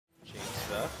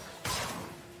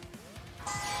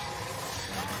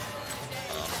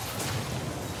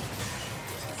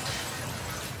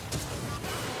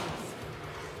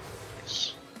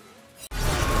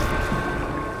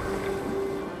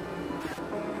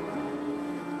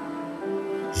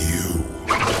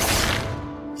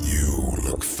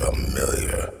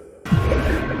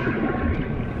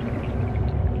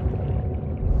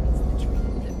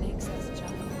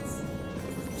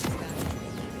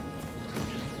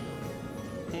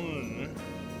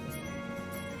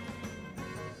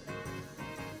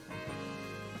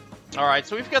Alright,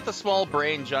 so we've got the small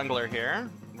brain jungler here.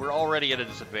 We're already at a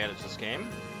disadvantage this game.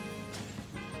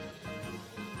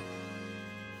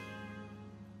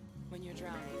 When you're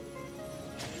drowning,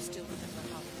 you still remember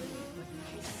how pretty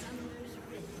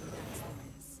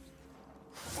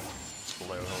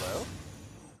Hello,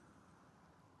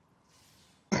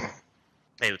 hello.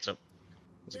 Hey, what's up?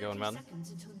 How's it going, man?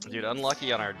 Dude,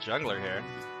 unlucky on our jungler here.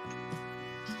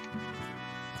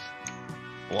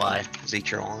 Why? Is he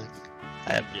trolling?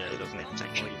 I have Yeah, it doesn't pay look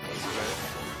attention. like he plays it right.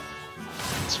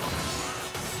 It's fine.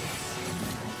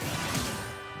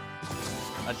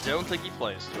 I don't think he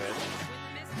plays Twitch.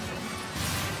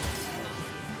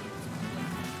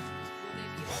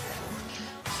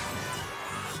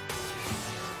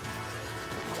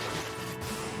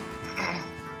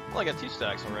 Well, I got 2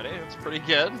 stacks already. That's pretty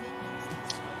good.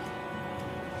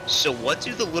 So what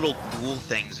do the little ghoul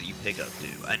things that you pick up do?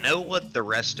 I know what the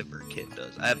rest of her kit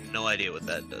does. I have no idea what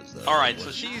that does though. Alright, so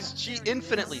she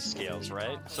infinitely scales,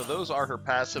 right? So those are her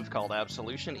passive called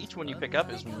Absolution. Each one you pick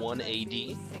up is 1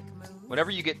 AD.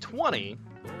 Whenever you get 20,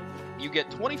 you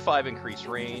get 25 increased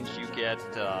range, you get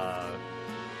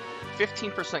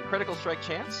 15% critical strike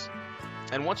chance,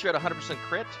 and once you're at 100%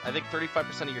 crit, I think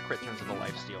 35% of your crit turns into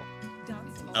lifesteal.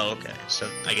 Oh, okay. So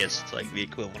I guess it's like the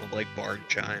equivalent of like bard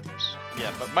chimes.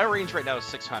 Yeah, but my range right now is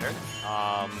 600.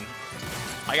 I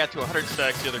got to 100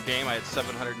 stacks the other game. I had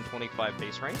 725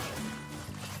 base range.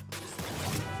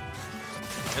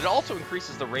 It also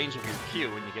increases the range of your Q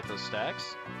when you get those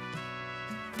stacks.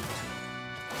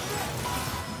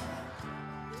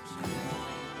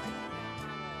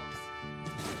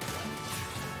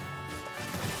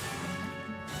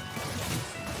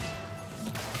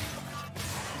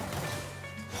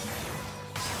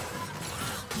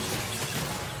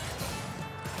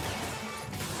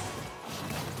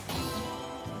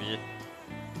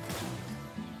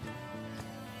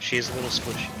 She is a little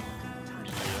squishy.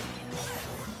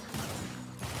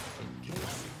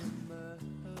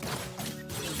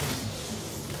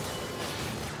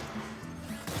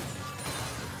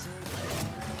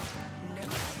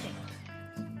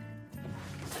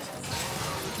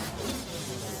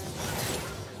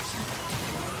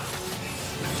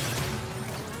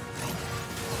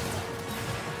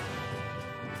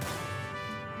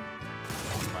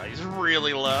 He's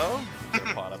really low. Get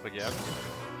caught up again.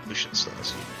 Lucian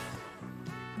sauce.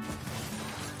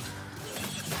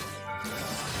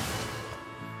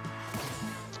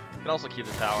 Can also keep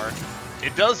the tower.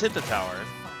 It does hit the tower.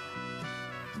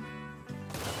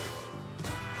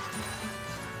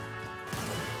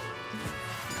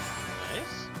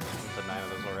 Nice. Hit 9 of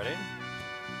those already.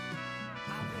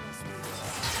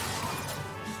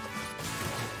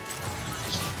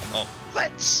 Oh,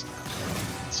 let's.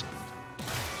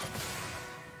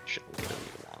 Should wait a little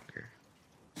longer.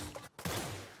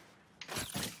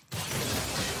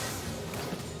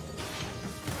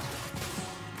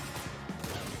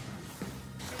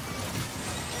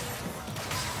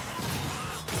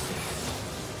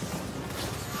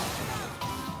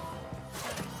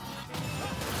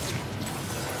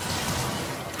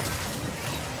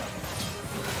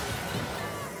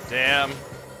 Damn. I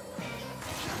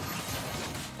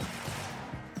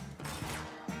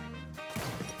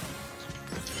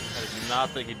did not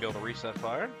think he'd be able to reset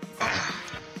fire.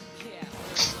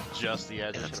 Just the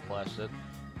edge, I should have flashed it.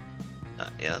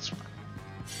 Yeah, that's fine.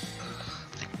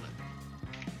 I think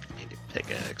I need to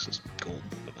pickaxe. This gold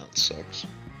amount sucks.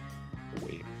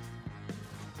 Wait.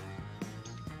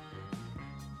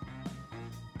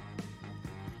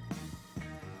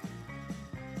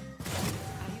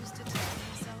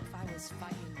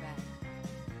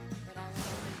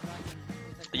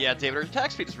 Yeah, David, our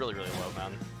attack speed is really, really low,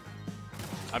 man.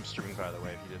 I'm streaming, by the way,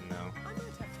 if you didn't know.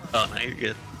 Oh, no, you're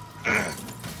good.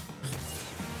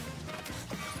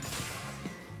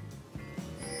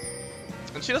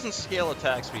 And she doesn't scale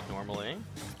attack speed normally.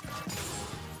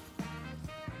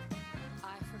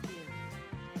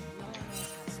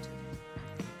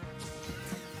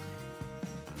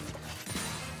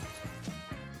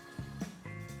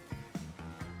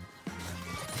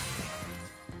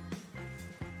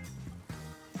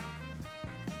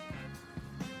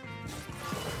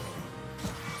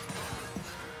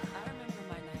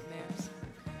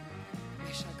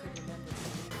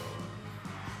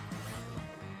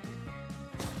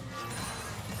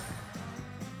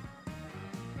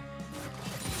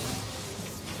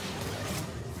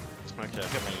 Okay,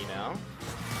 I've got my E now.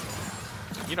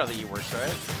 You know the E works,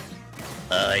 right?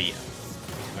 Yeah. Okay.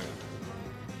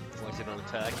 As long as you don't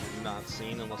attack, you're not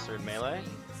seen unless they're in melee.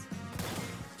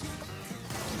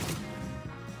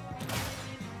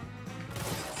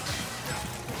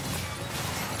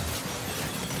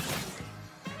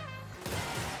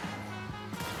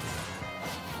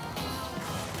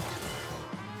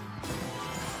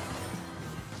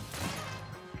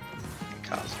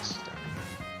 Kazakhs down here.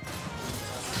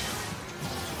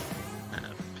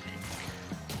 Pink.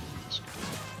 Let's go.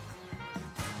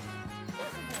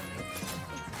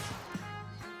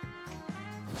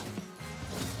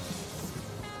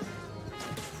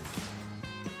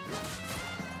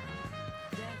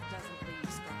 Death doesn't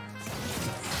leave scars.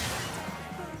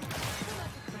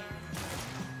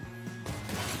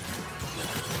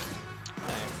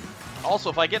 Also,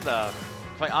 if I get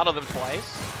if I auto them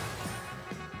twice,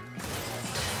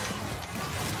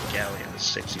 Galley in the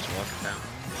 60s walking down.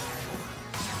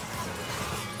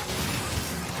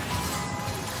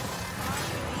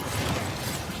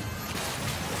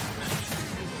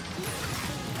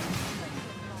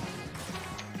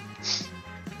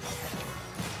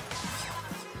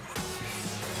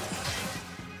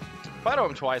 if I auto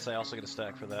him twice, I also get a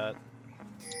stack for that.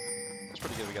 That's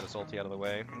pretty good. We got his ulti out of the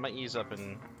way. I might ease up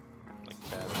in like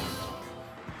that.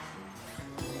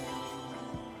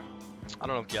 I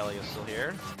don't know if Galley is still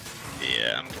here.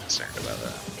 Yeah, I'm concerned about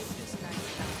that.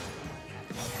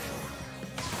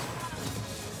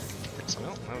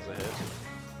 Well, that was a hit.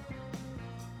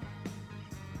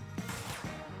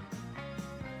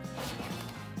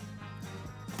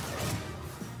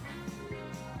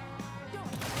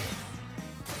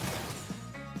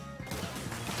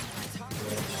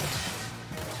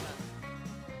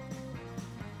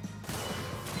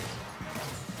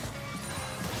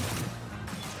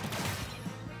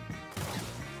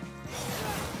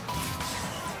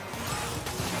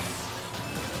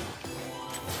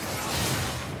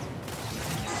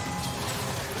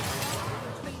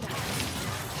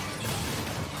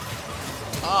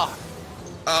 Ah!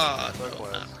 Ah, So no,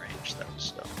 close. not range. That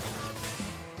was dumb.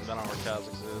 I don't know where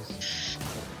Kazakhs is.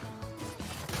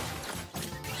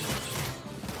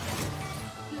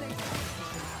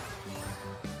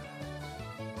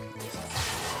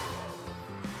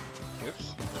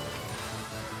 Oops.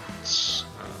 It's,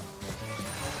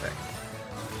 okay.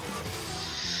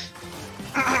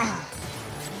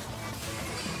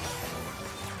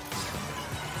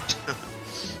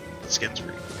 The skin's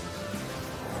pretty cool.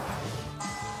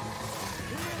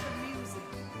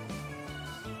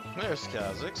 There's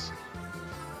Kazakhs.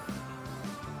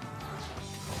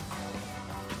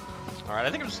 Alright,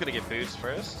 I think I'm just gonna get boots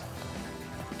first.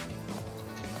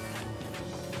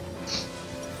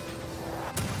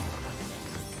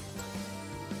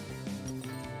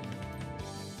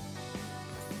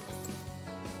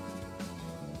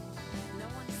 No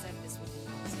one said this would be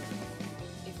easy.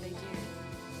 If they do,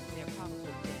 they're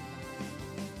probably dead.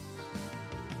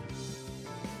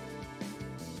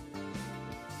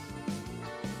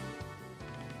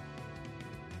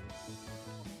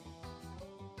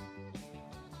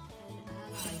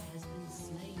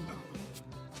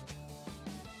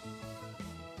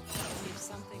 If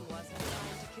something wasn't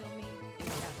trying to kill me, you'd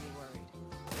have me worried.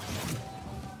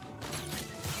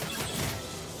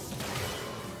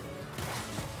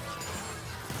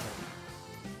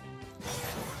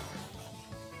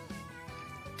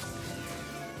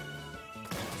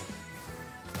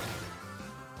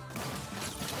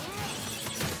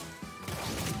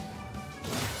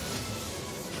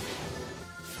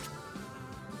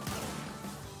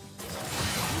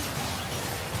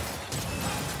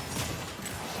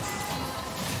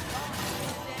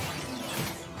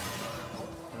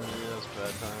 Yeah, that's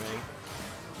bad timing.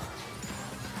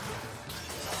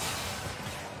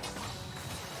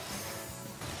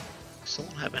 Still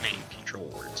don't have any control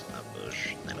words in that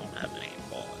bush. They don't have any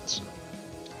bullets.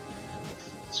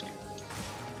 So. Let's go.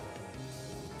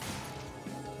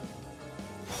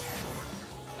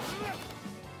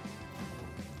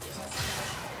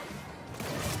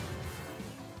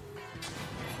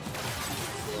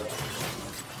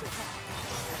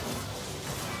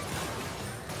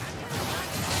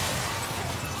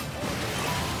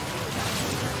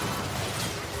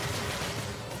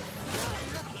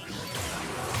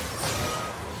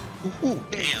 Ooh,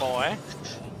 damn. Boy.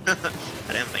 I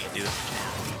didn't think it'd do it.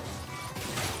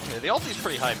 Yeah, the ulti's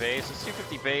pretty high base. It's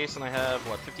 250 base, and I have,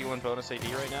 what, 51 bonus AD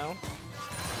right now?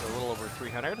 So a little over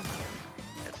 300.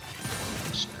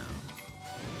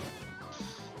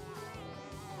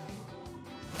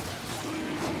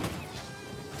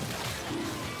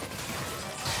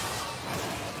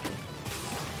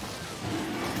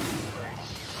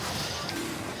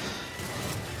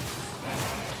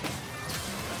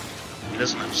 He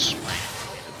doesn't have swing.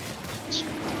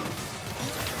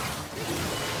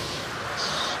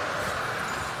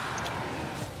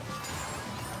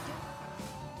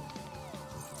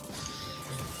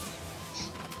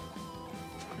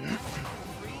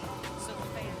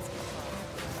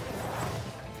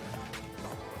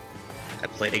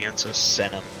 played against a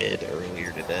Senna mid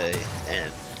earlier today,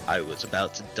 and I was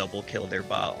about to double kill their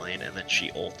bot lane, and then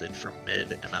she ulted from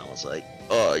mid, and I was like,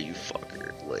 "Oh, you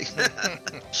fucker!" Like,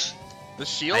 The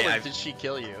shield, or did she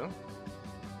kill you?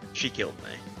 she killed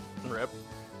me. Rip.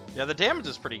 Yeah, the damage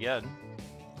is pretty good.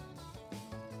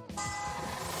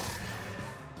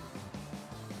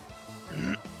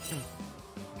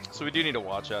 So we do need to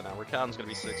watch out now. Rakan's gonna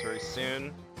be 6 very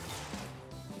soon.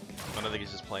 I don't think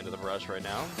he's just playing to the brush right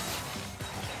now.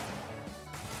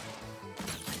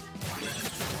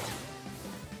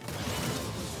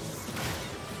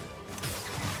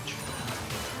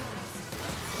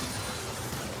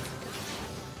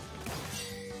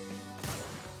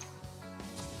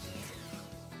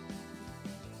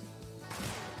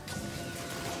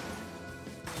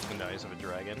 And now he's of a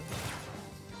dragon.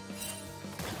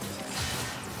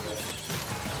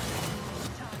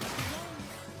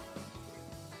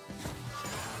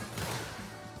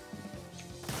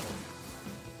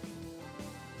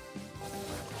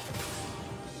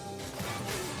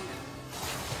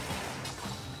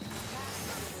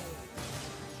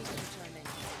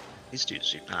 These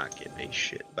dudes do not give a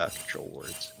shit about control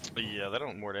words. Yeah, they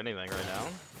don't ward anything right now.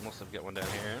 Must have got one down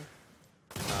here.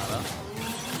 Nada.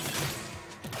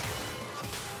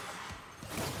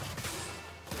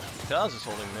 Kaz is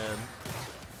holding mid.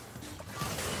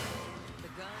 The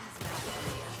guns now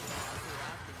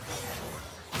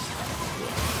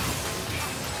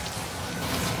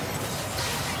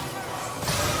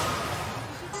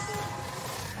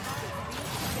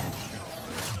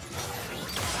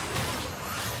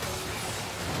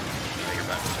You're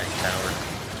about to tank tower.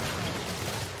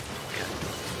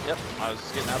 Yep, I was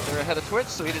just getting out there ahead of Twitch,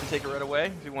 so he didn't take it right away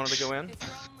if he wanted to go in. if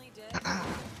you're only dead, count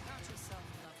yourself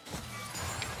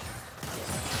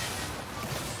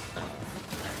lucky.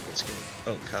 Let's go.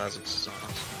 Oh, Kha'Zix is on us.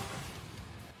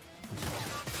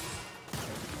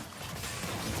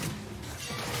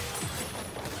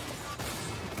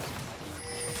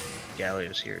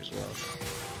 Galio's here as well.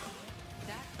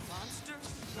 That monster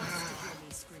wants to hear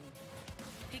me scream.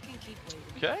 He can keep waiting.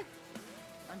 Okay.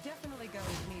 I'm definitely going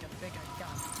to need a bigger gun.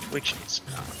 Which needs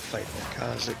not fight the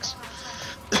Kha'Zix.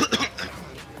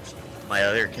 My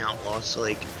other account lost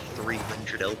like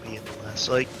 300 LP in the last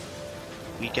like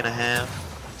week and a half,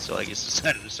 so I just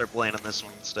decided to start playing on this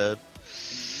one instead.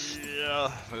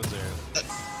 Yeah, those are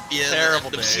Yeah, terrible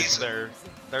the end of days. season.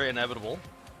 They're inevitable.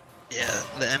 Yeah,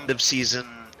 the end of season,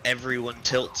 everyone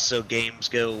tilts, so games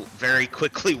go very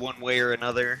quickly one way or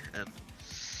another, and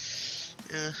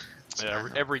yeah. Yeah,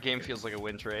 every game feels like a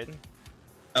win trade.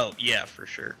 Oh yeah, for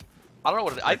sure. I don't know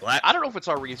what Like I don't know if it's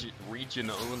our region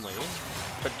only,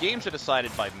 but games are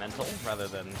decided by mental rather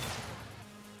than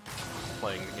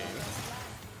playing the game.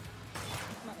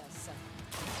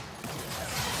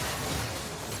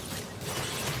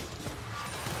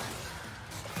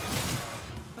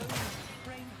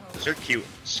 Is there cute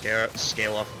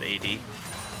scale off of AD?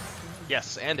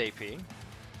 Yes, and AP. Okay.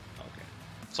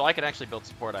 So I can actually build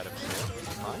support items too.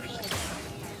 Nice.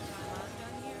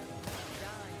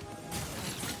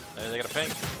 There, they got a ping.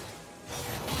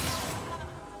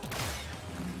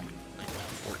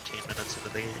 14 minutes into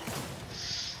the game.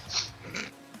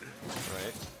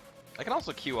 Right. I can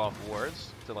also queue off wards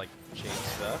to like change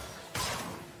stuff.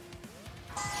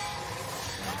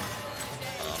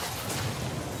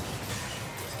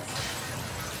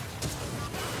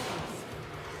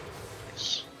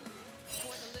 Nice.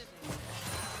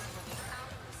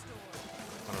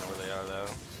 I don't know where they are though.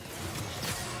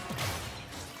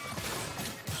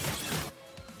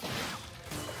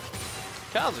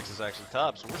 Kha'Zix is actually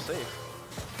top, so we're safe.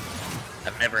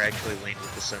 I've never actually laned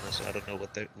with the Senna, so I don't know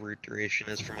what the root duration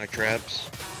is for my traps.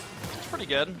 It's pretty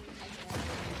good.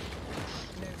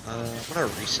 I'm gonna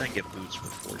reset and get boots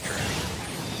before trying.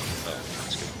 Oh,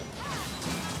 that's good.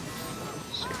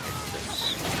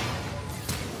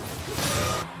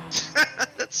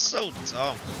 That's so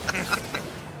dumb.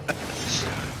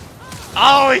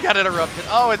 Oh, he got interrupted.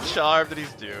 Oh, it's charmed and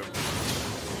he's doomed.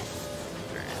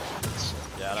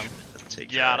 Got him.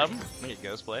 Got him. Look at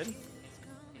Ghostblade.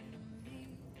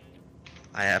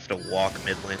 I have to walk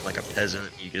mid lane like a peasant.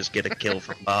 You just get a kill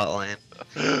from bot lane.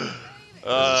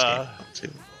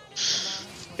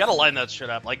 Gotta line that shit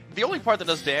up. Like, the only part that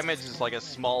does damage is like a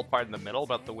small part in the middle,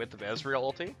 about the width of Ezreal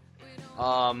ulti.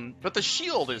 But the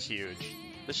shield is huge.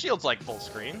 The shield's like full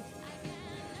screen.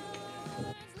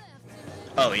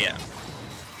 Oh yeah.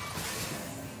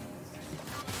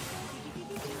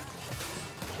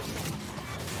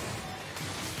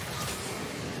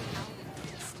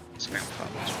 Spam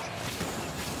problems.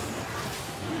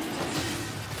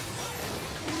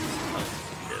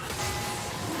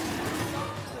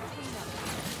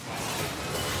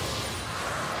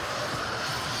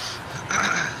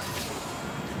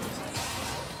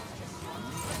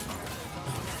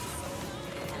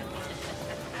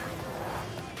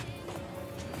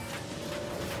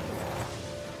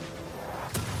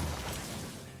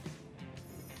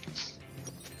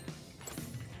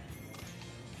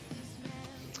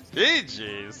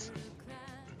 GG's.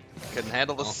 Couldn't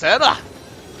handle the Senna.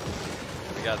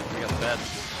 We got the bad.